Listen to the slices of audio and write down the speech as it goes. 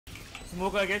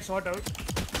Smoke again, shot out.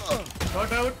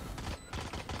 Shot out.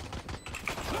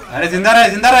 अरे जिंदा रहे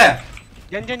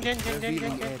जन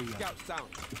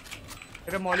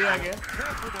तेरा मॉली आ गया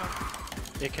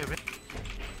एक है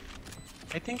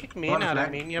I think एक मेन आ रहा है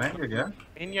मेन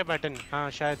या बटन हाँ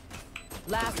शायद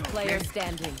Last player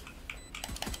standing.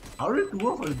 How did two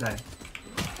of us die?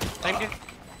 Thank you.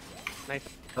 Nice.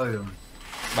 Oh yeah.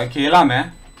 भाई खेला मैं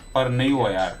पर नहीं हुआ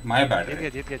यार माय बैड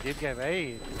जीत गया भाई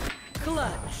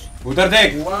Clutch. उधर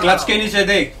देख क्लच के नीचे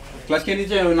देख क्लच के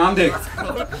नीचे नाम देख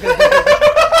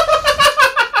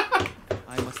I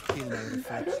must kill my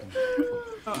reflection.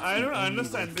 I don't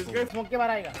understand this guy smoke के बाहर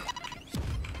आएगा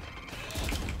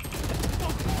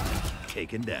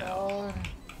Taken down. और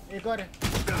एक और है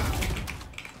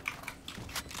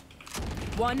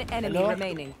One enemy Hello?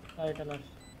 remaining. Right अलग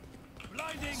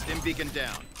Stim beacon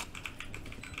down.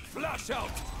 Flash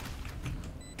out!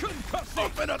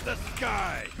 Open up the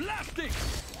sky. Blasting!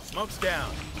 Smoke's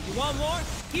down. You want more?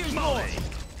 Here's more!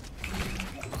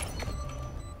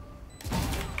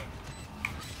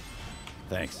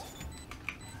 Thanks.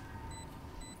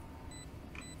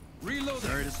 Reload!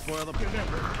 Sorry to spoil the.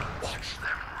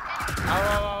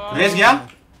 Race गया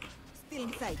Still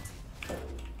in sight.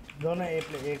 दोनों एक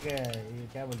है ये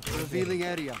क्या बोलते हैं Revealing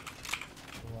area.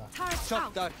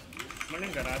 Shot dark.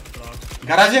 running garage block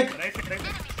garage एक right side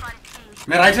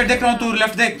मैं राइट साइड देख रहा हूँ तू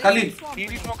लेफ्ट देख खाली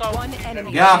TV smoke out One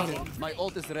enemy Yeah. remaining. My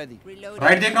ult is ready. Reloading.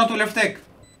 Right देख रहा हूँ तू लेफ्ट देख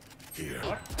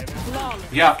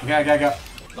Flawless. गया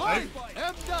I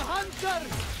am the hunter.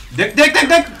 देख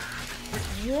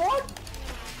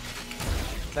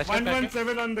Flash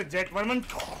 117 on the jet 1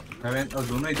 और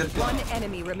दोनों इधर थे One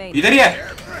enemy remaining. इधर ही है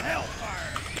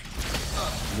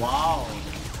Wow.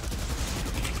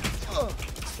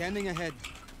 Scanning ahead.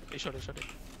 Shot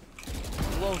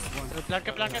Close one. Plant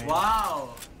के Wow.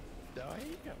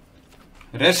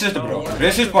 Resist bro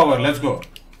resist power let's go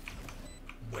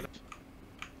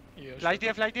flash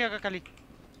दिया खाली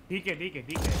ठीक है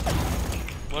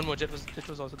one more jet was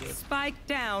also there Spike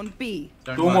down B.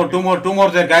 two more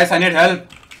there guys I need help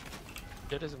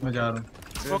jet is मैं जा रहा हूँ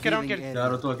smoke around Revealing kill जा रहा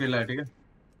हूँ तू अकेला है ठीक है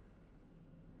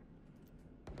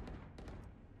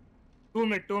 2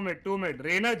 mid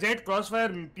Reyna jet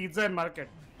crossfire pizza and market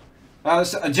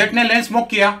jet ने लेन स्मोक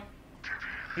किया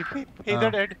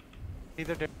either dead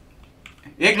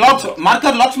एक locks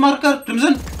marker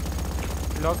crimson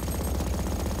lock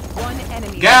One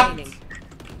enemy Gap. remaining.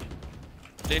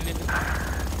 lane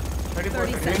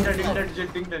 30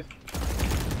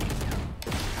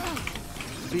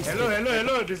 seconds.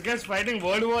 hello this guy's fighting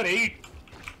World War 8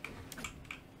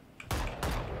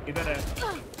 इधर है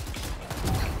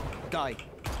Die.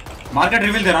 मार्केट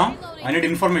रिवील दे रहा हूँ I need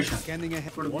information Scanning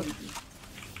ahead.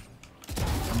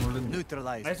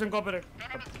 Neutralized. nice and cooperate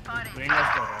bring us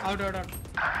to out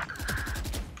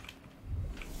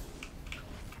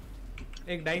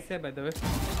एक dice है by the way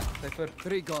cipher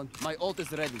 3 gone. My ult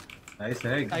is ready. Nice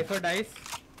है cipher dice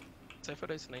cypher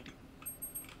is 90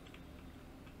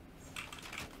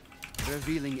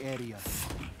 Revealing area.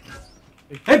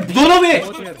 ए दोनों में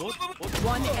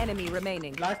One enemy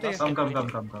remaining. Last है कम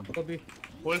को भी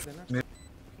hold nice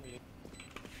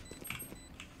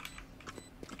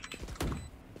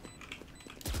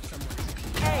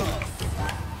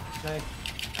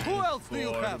Who else do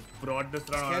you have? brought this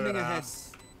round Scanning our ahead.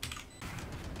 ass.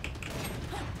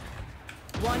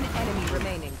 One enemy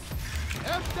remaining.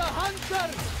 Am the hunter.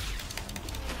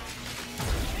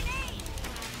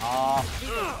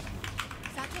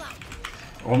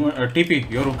 TP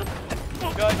Yoru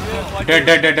dead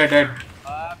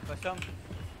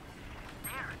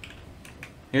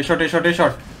A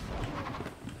shot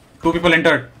two people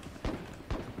entered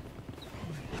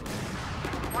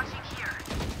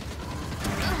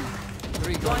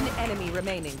One enemy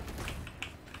remaining.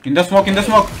 in the smoke Is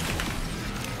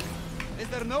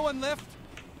there no one left?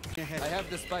 I have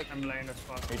the spike. I'm blind as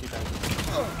fuck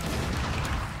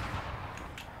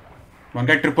one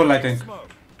guy triple I think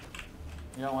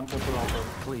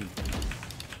Clean.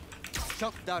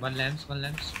 Shock dart. One lamps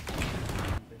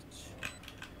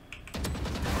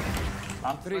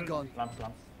 3 gone.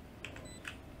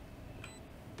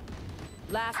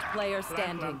 Last player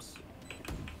standing.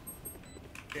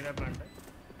 तेरा plant है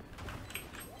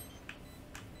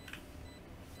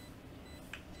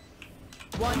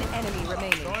One enemy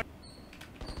remaining.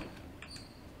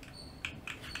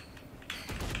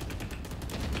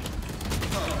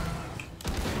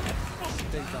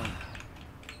 Stay down.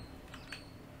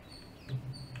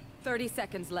 30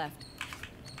 seconds left.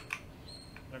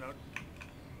 Run out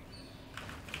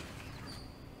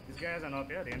this guy has an op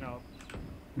yeah Reyna op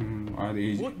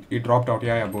he dropped out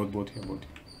yeah both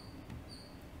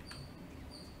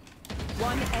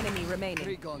One enemy remaining.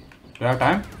 3 gone. Do you have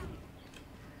time?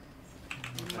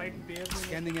 You might be able to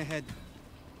Scanning ahead.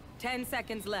 10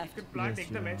 seconds left. plant,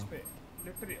 take the match pay.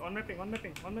 Literally, on my ping, on my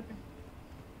ping, on my ping.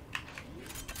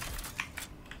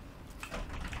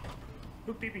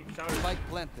 Took TP, shower. Spike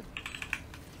planted.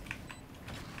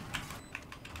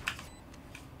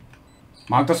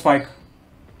 Mark the spike.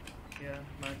 Yeah,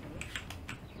 mark.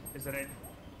 Is that right?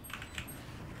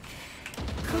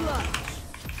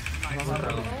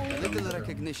 A little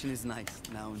recognition is nice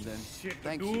now and then. Shit,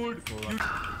 Thank dude. you.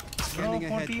 Scanning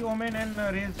ahead. Omen and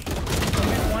Raze.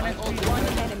 One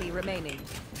enemy remaining.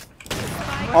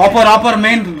 Upper,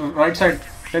 main, right side.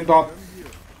 Take the op.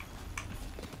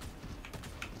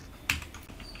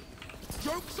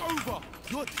 Joke's over.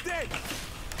 You're dead.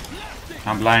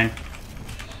 I'm blind.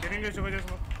 Getting the sugar just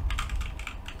smoke.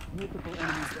 Multiple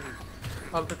enemies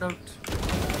A. I'll pick out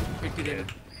 80 there.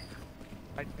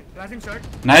 Flashing shot.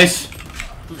 Nice.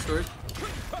 2 short.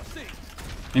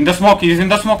 In the smoke. He's in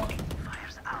the smoke.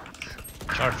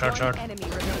 One enemy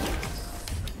remaining.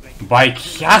 भाई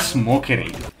क्या smoke है रे?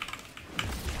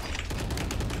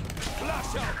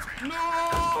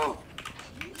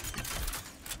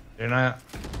 Rena,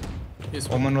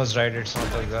 Omen was right, it's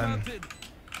not a gun.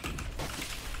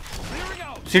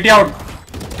 City out.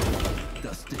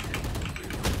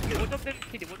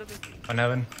 On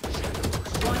heaven.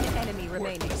 One enemy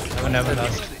remaining. Heaven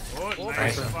last.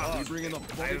 Nice. You bringing up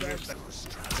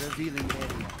Revealing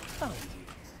area.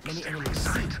 Many enemies.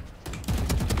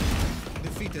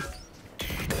 Defeated.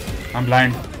 I'm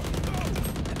blind.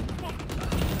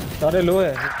 सारे low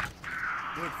है.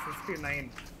 Dude, 59.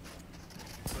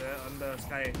 On the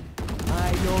sky.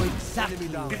 I know exactly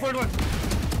now. Default one.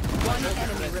 One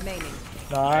enemy remaining.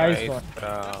 Nice one.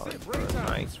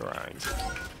 Nice round.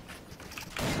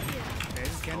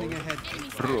 Scanning ahead.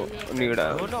 Bro, Nida.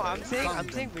 No, I'm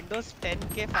saying Windows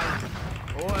 10K file.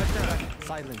 Oh, acha.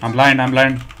 Silence. I'm blind.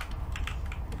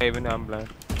 Even I'm blind.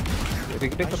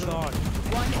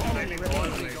 One enemy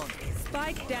remaining.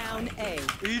 Spike down A.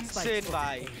 Insane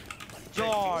bhai.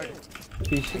 Jord.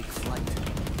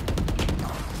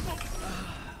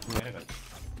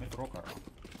 मैं throw कर रहा हूँ.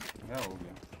 क्या हो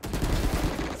गया?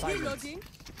 Reloading.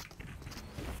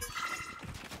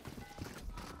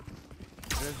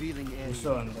 Revealing area.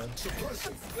 So under.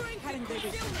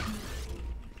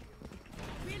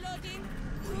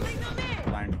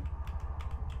 Blind.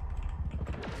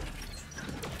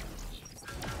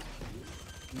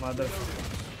 Mother.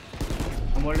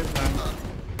 I'm holding plan.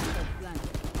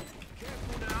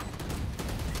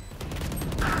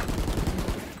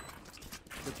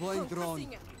 Deploying drone.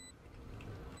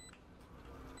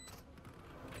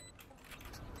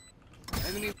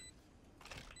 Enemy.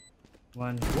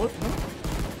 One. Both, no?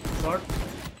 Short.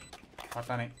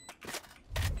 पता नहीं.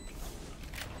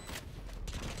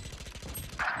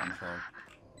 I'm short.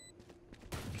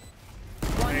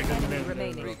 One enemy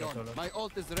remaining. Three gone. My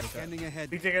ult is ready. Scanning ahead.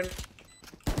 पीछे कर.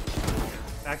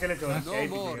 अकेले छोड़. No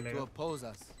more to oppose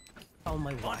us. Oh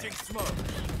my god.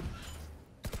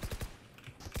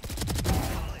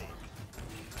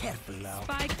 Careful now.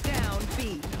 Spike down B.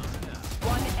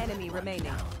 One enemy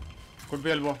remaining. Could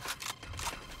be elbow.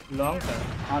 Long था.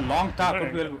 हाँ long था.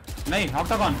 Could be elbow. नहीं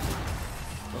octagon.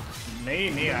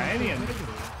 नहीं आया नहीं अंदर.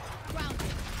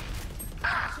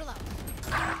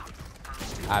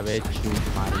 अबे चूत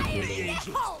मारी के लिए.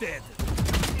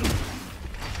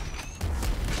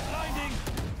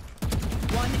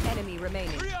 One enemy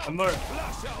remaining. Amber.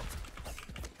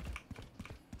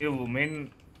 ये वो main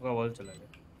का wall चला गया.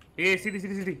 ये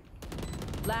city.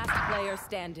 Last player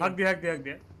standing. हक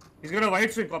दिया. He's gonna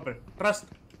wide swing copper. Trust.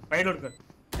 Wide out कर.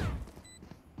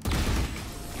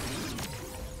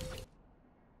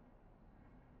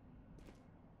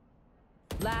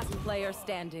 Last player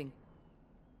standing.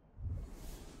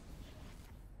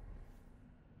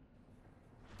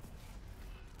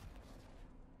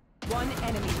 One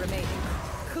enemy remaining.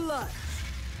 Clutch.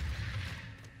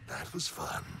 That was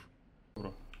fun.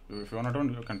 Bro, if you wanna drone,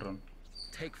 you can drone.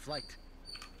 Take flight.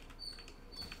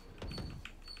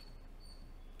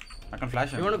 I can flash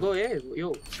him. You wanna go, eh?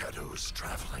 Yo. Shadows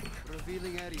traveling.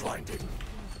 Revealing area. Blinding.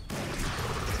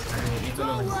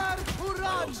 Nowhere to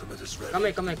run. Ultimate is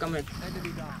ready. Come here.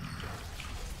 Enemy down.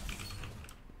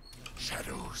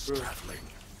 Shadows traveling.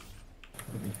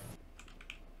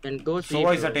 And go see.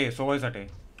 Sova is at A.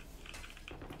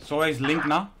 Sova is link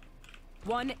now.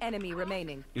 One enemy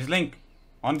remaining. Is link.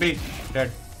 On B.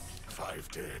 Dead. 5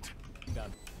 dead.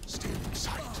 Still in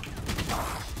sight.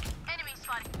 Enemy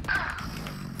spotted.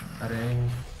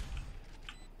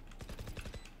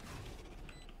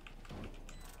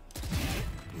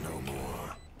 No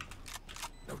more.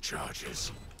 No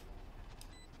charges.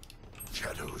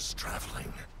 Shadows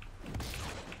traveling.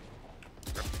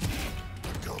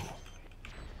 Go.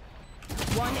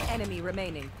 One enemy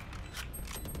remaining.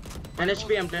 10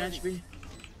 HP, I'm 10 HP.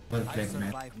 Well I played,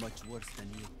 man. survive much worse than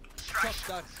you. Shot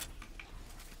that.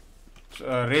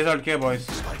 Raise out K, boys.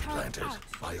 Spike planted.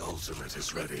 My ultimate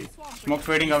is ready. Smoke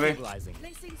fading away.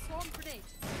 Placing swarm grenade.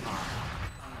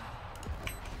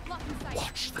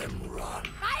 Watch them run.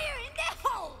 Fire in the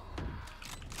hole!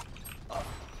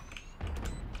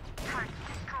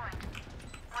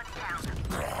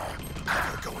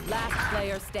 Cover going. Last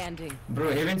player standing.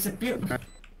 Bro, even se pio.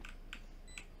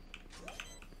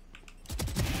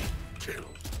 Kill.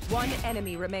 One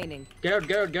enemy remaining. Get out of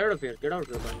here. Get out of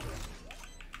here, man.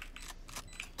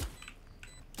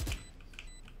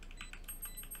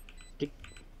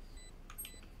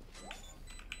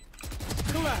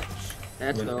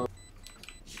 That's low.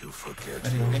 You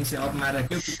forget. Even se off mara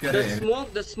kyun pick kar rahe hain?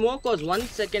 The smoke was 1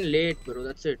 second late, bro.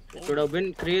 That's it. It would have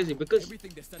been crazy because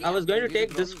I was going to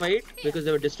take this fight because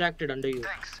they were distracted under you.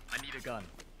 I need a gun.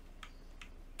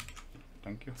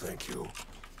 Thank you. Thank you.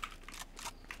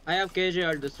 I have KJ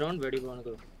out this round. Where do you want to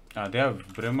go? They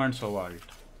have Brim and Sova ult.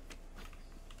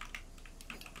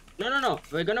 No.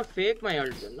 We're gonna fake my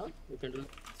ult, no? We can do.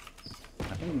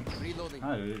 I think. Reloading.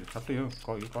 It's up to you.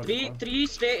 Call. Three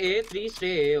stay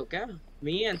A, okay?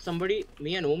 Me and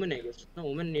Omen, I guess. No,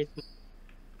 Omen needs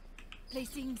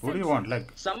Placing Who do you want?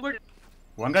 Like, somebody.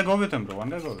 one guy go with him, bro. One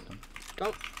guy go with him.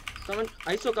 Come on.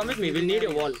 ISO, come with me. We'll need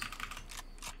your wall.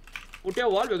 Put your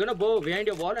wall. We're gonna go behind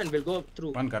your wall and we'll go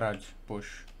through. One garage. Push.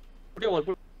 Put your wall.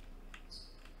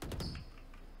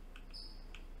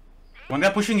 One guy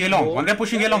pushing along. Oh. One guy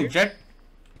pushing along. Jet.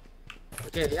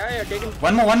 Okay, yeah, take him.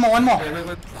 One more.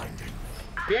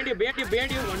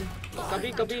 Behind you. One.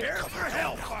 Kabhi.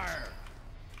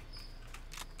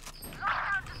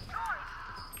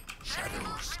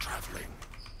 Shadows traveling.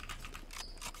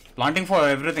 Planting for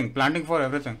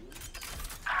everything.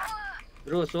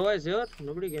 Bro, Sova is here.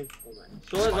 Nobody came. Oh man.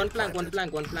 Sova is one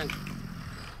plank.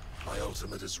 My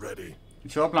ultimate is ready.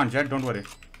 It's your plant, Jet. Don't worry.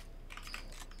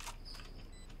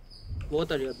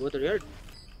 Both are here.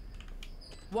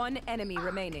 One enemy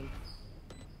remaining.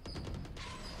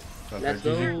 Let's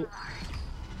go.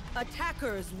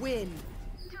 Attackers win.